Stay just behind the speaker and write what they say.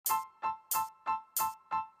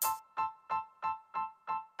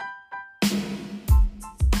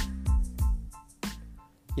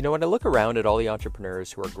You know, when I look around at all the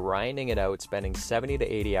entrepreneurs who are grinding it out, spending 70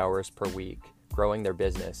 to 80 hours per week growing their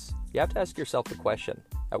business, you have to ask yourself the question,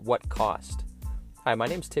 at what cost? Hi, my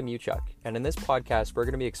name's Tim Uchuk, and in this podcast, we're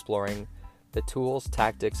going to be exploring the tools,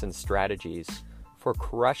 tactics, and strategies for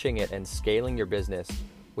crushing it and scaling your business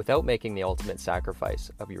without making the ultimate sacrifice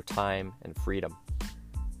of your time and freedom.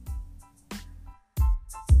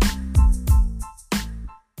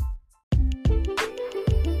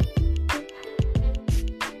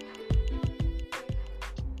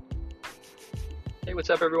 Hey, what's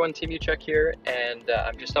up everyone? Tim Uchuk here, and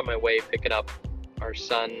I'm just on my way picking up our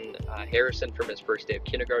son Harrison from his first day of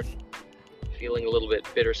kindergarten. Feeling a little bit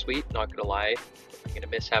bittersweet, not gonna lie. I'm gonna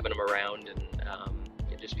miss having him around, and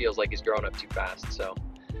it just feels like he's growing up too fast. So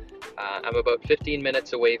I'm about 15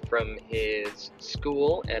 minutes away from his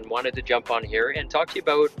school and wanted to jump on here and talk to you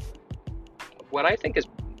about what I think is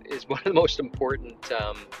one of the most important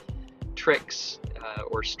tricks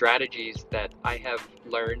or strategies that I have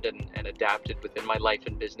learned and adapted within my life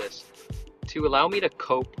and business to allow me to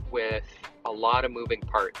cope with a lot of moving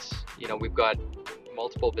parts. You know, we've got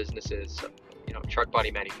multiple businesses, truck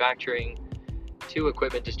body manufacturing, 2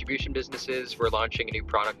 equipment distribution businesses. We're launching a new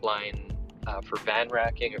product line for van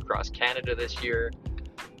racking across Canada this year.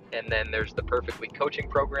 And then there's the Perfectly coaching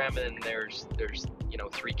program, and there's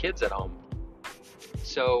 3 kids at home.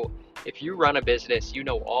 So if you run a business, you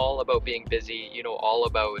know all about being busy, you know all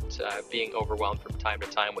about being overwhelmed from time to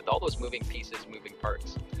time with all those moving pieces, moving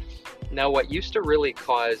parts. Now, what used to really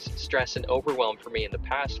cause stress and overwhelm for me in the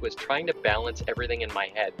past was trying to balance everything in my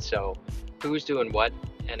head. So who's doing what?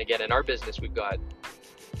 And again, in our business, we've got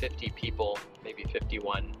 50 people, maybe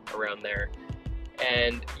 51 around there.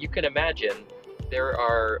 And you can imagine there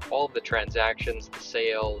are all the transactions, the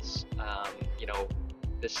sales,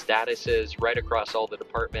 the statuses right across all the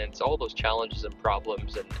departments, all those challenges and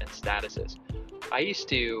problems and statuses. I used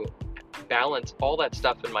to balance all that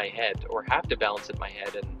stuff in my head, or have to balance it in my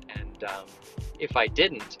head, and if I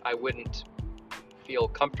didn't, I wouldn't feel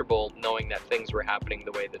comfortable knowing that things were happening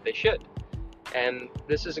the way that they should. And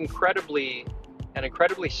this is an incredibly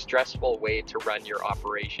stressful way to run your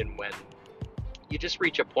operation when you just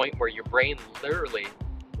reach a point where your brain literally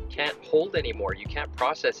can't hold anymore. You can't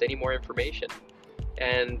process any more information.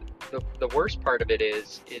 And the worst part of it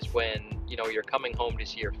is when you're coming home to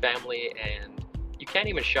see your family and you can't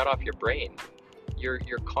even shut off your brain. You're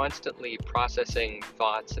constantly processing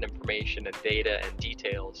thoughts and information and data and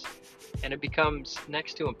details, and it becomes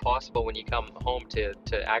next to impossible when you come home to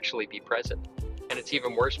actually be present. And it's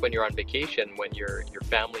even worse when you're on vacation, when your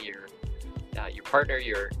family, your partner,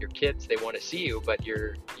 your kids, they want to see you, but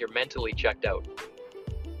you're mentally checked out.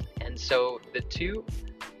 And so the 2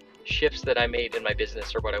 shifts that I made in my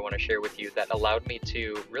business are what I want to share with you that allowed me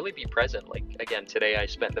to really be present. Like, again, today I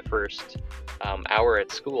spent the first hour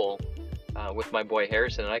at school with my boy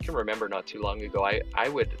Harrison, and I can remember not too long ago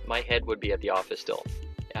my head would be at the office still,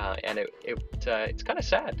 and it's kind of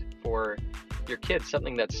sad for your kids,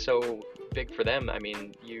 something that's so big for them. I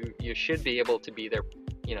mean, you should be able to be there,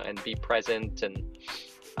 and be present, and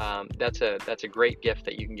that's a great gift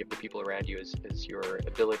that you can give the people around you is your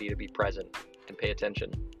ability to be present and pay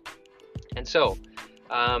attention. And so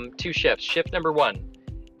 2 shifts. Shift number 1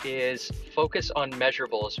 is focus on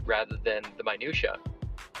measurables rather than the minutia.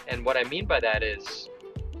 And what I mean by that is,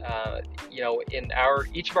 in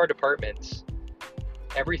each of our departments,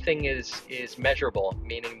 everything is measurable,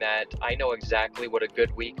 meaning that I know exactly what a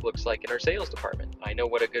good week looks like in our sales department. I know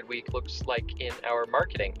what a good week looks like in our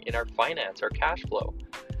marketing, in our finance, our cash flow,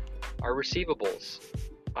 our receivables.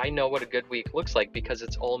 I know what a good week looks like because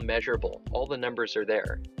it's all measurable. All the numbers are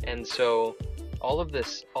there. And so all of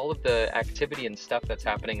the activity and stuff that's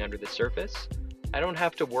happening under the surface, I don't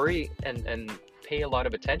have to worry and pay a lot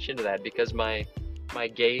of attention to that, because my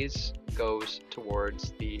gaze goes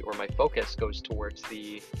towards my focus goes towards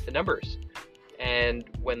the numbers. And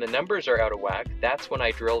when the numbers are out of whack, that's when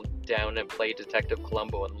I drill down and play Detective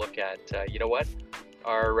Columbo and look at,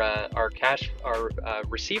 our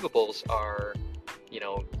receivables are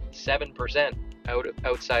 7%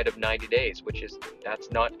 outside of 90 days,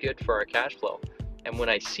 that's not good for our cash flow. And when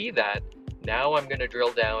I see that, now I'm going to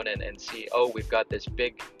drill down and see, we've got this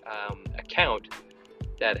big account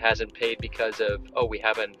that hasn't paid because of, we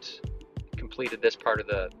haven't completed this part of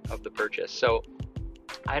the purchase. So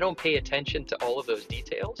I don't pay attention to all of those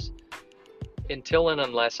details until and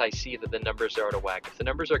unless I see that the numbers are out of whack. If the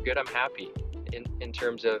numbers are good, I'm happy in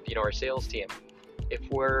terms of, our sales team. If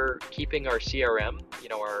we're keeping our CRM,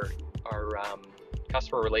 our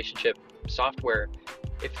customer relationship software,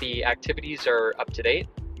 if the activities are up to date,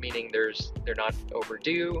 meaning they're not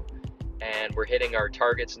overdue, and we're hitting our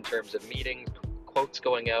targets in terms of meetings, quotes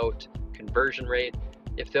going out, conversion rate.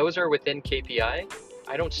 If those are within KPI,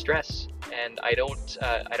 I don't stress, and I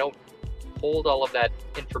don't hold all of that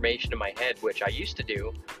information in my head, which I used to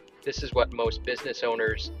do. This is what most business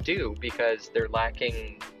owners do because they're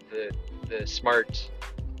lacking the SMART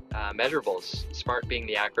measurables. SMART being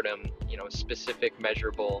the acronym, specific,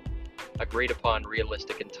 measurable, agreed upon,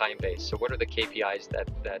 realistic, and time-based. So what are the KPIs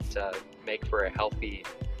that make for a healthy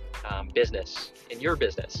business in your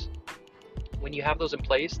business? When you have those in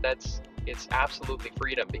place, it's absolutely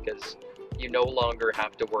freedom, because you no longer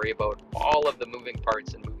have to worry about all of the moving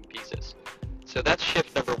parts and moving pieces. So that's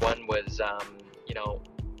shift number one, was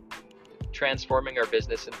transforming our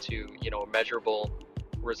business into a measurable,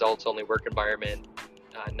 results only work environment,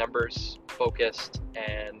 numbers focused,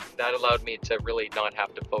 and that allowed me to really not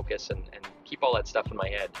have to focus and keep all that stuff in my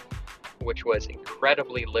head, which was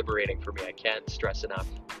incredibly liberating for me. I can't stress enough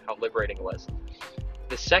how liberating it was.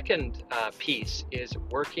 The second piece is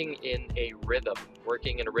working in a rhythm.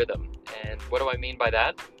 And what do I mean by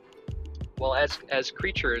that? Well, as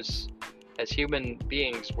creatures, as human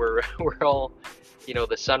beings, we're all,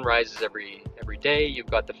 the sun rises every day. You've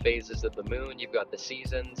got the phases of the moon. You've got the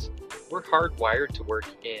seasons. We're hardwired to work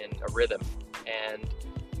in a rhythm. And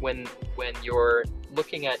when you're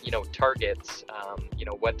looking at targets,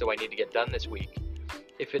 what do I need to get done this week?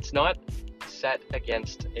 If it's not set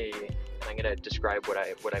against and I'm going to describe what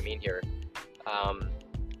I mean here.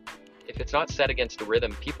 If it's not set against a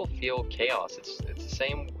rhythm, people feel chaos. It's the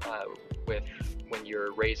same with when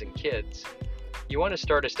you're raising kids. You want to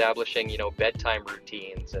start establishing, bedtime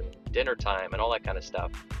routines and dinner time and all that kind of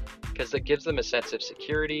stuff, because it gives them a sense of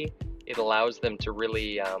security. It allows them to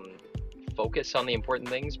really focus on the important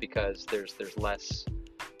things, because there's less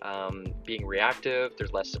being reactive,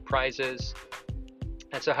 there's less surprises.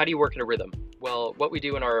 And so how do you work in a rhythm? Well, what we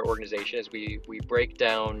do in our organization is we break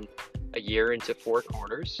down a year into 4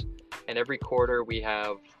 quarters, and every quarter we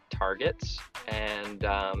have targets. And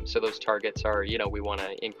so those targets are, we want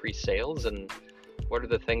to increase sales, and what are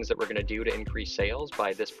the things that we're going to do to increase sales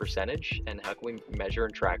by this percentage, and how can we measure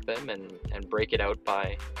and track them and break it out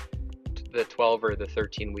by the 12 or the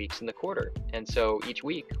 13 weeks in the quarter. And so each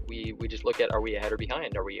week we just look at, are we ahead or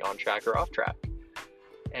behind? Are we on track or off track?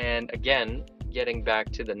 And again, getting back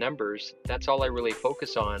to the numbers, that's all I really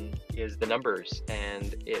focus on, is the numbers.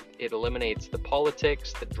 And it eliminates the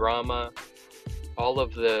politics, the drama, all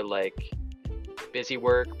of the busy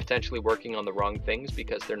work, potentially working on the wrong things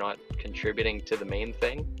because they're not contributing to the main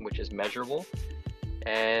thing, which is measurable.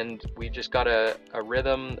 And we just got a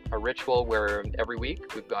rhythm, a ritual where every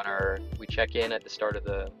week we check in at the start of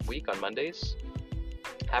the week on Mondays,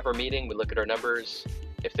 have our meeting, we look at our numbers.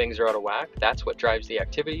 If things are out of whack, that's what drives the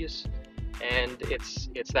activities. And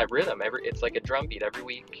it's that rhythm. It's like a drumbeat every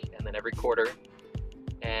week and then every quarter.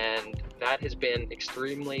 And that has been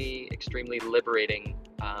extremely, extremely liberating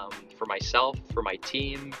for myself, for my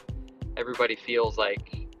team. Everybody feels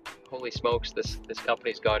like, holy smokes, this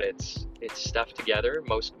company's got its stuff together.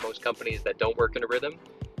 Most companies that don't work in a rhythm,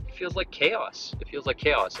 it feels like chaos.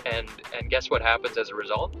 And guess what happens as a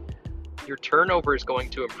result? Your turnover is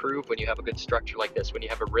going to improve when you have a good structure like this, when you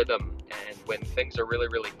have a rhythm, and when things are really,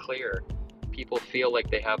 really clear. People feel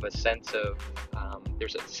like they have a sense of,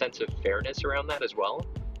 there's a sense of fairness around that as well.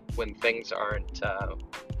 When things are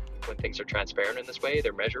transparent in this way,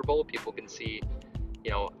 they're measurable. People can see,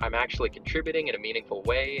 I'm actually contributing in a meaningful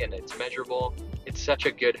way, and it's measurable. It's such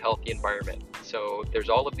a good, healthy environment. So there's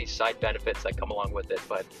all of these side benefits that come along with it.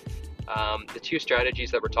 But the 2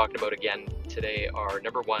 strategies that we're talking about again today are,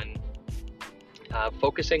 number one,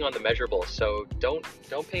 focusing on the measurables. So don't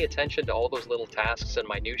pay attention to all those little tasks and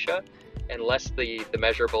minutia unless the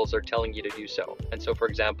measurables are telling you to do so. And so, for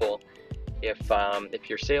example, if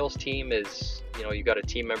your sales team is, you got a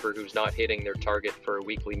team member who's not hitting their target for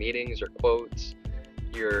weekly meetings or quotes,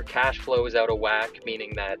 your cash flow is out of whack,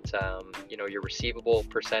 meaning that your receivable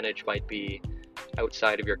percentage might be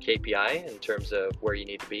outside of your KPI in terms of where you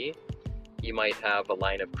need to be. You might have a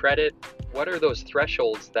line of credit. What are those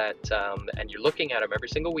thresholds that, and you're looking at them every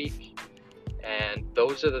single week, and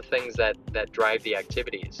those are the things that drive the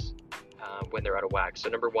activities when they're out of whack. So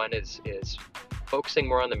number one is focusing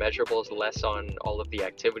more on the measurables, less on all of the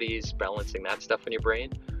activities, balancing that stuff in your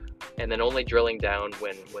brain, and then only drilling down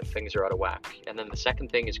when things are out of whack. And then the second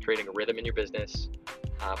thing is creating a rhythm in your business,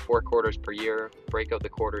 4 quarters per year, break out the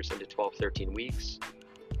quarters into 12, 13 weeks,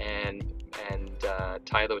 and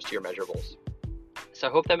tie those to your measurables. So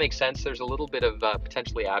I hope that makes sense. There's a little bit of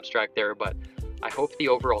potentially abstract there, but I hope the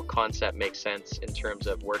overall concept makes sense in terms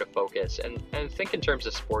of where to focus, and think in terms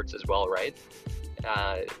of sports as well, right?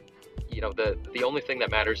 The only thing that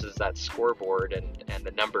matters is that scoreboard and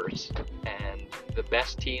the numbers, and the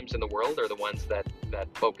best teams in the world are the ones that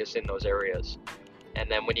focus in those areas. And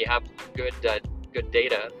then when you have good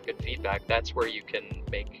data, good feedback, that's where you can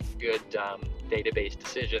make good data-based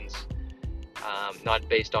decisions, not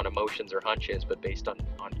based on emotions or hunches, but based on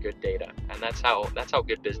good data. And that's how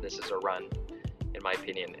good businesses are run, in my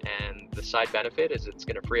opinion. And the side benefit is it's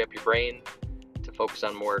going to free up your brain to focus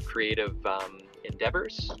on more creative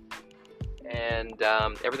endeavors, and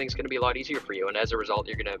everything's going to be a lot easier for you. And as a result,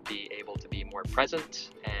 you're going to be able to be more present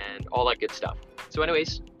and all that good stuff. So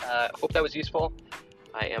anyways, hope that was useful.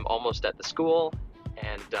 I am almost at the school,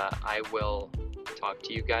 and I will talk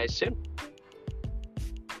to you guys soon.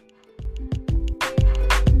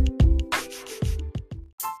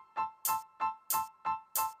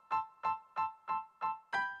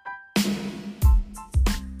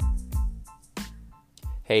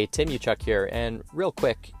 Hey, Tim Uchuk here, and real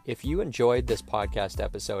quick, if you enjoyed this podcast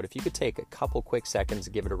episode, if you could take a couple quick seconds to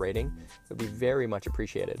give it a rating, it would be very much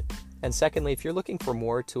appreciated. And secondly, if you're looking for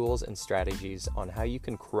more tools and strategies on how you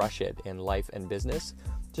can crush it in life and business,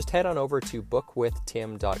 just head on over to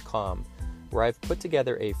bookwithtim.com, where I've put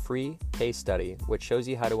together a free case study which shows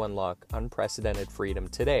you how to unlock unprecedented freedom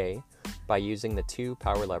today by using the 2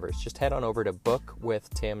 power levers. Just head on over to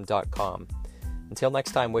bookwithtim.com. Until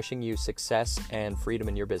next time, wishing you success and freedom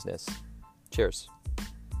in your business. Cheers.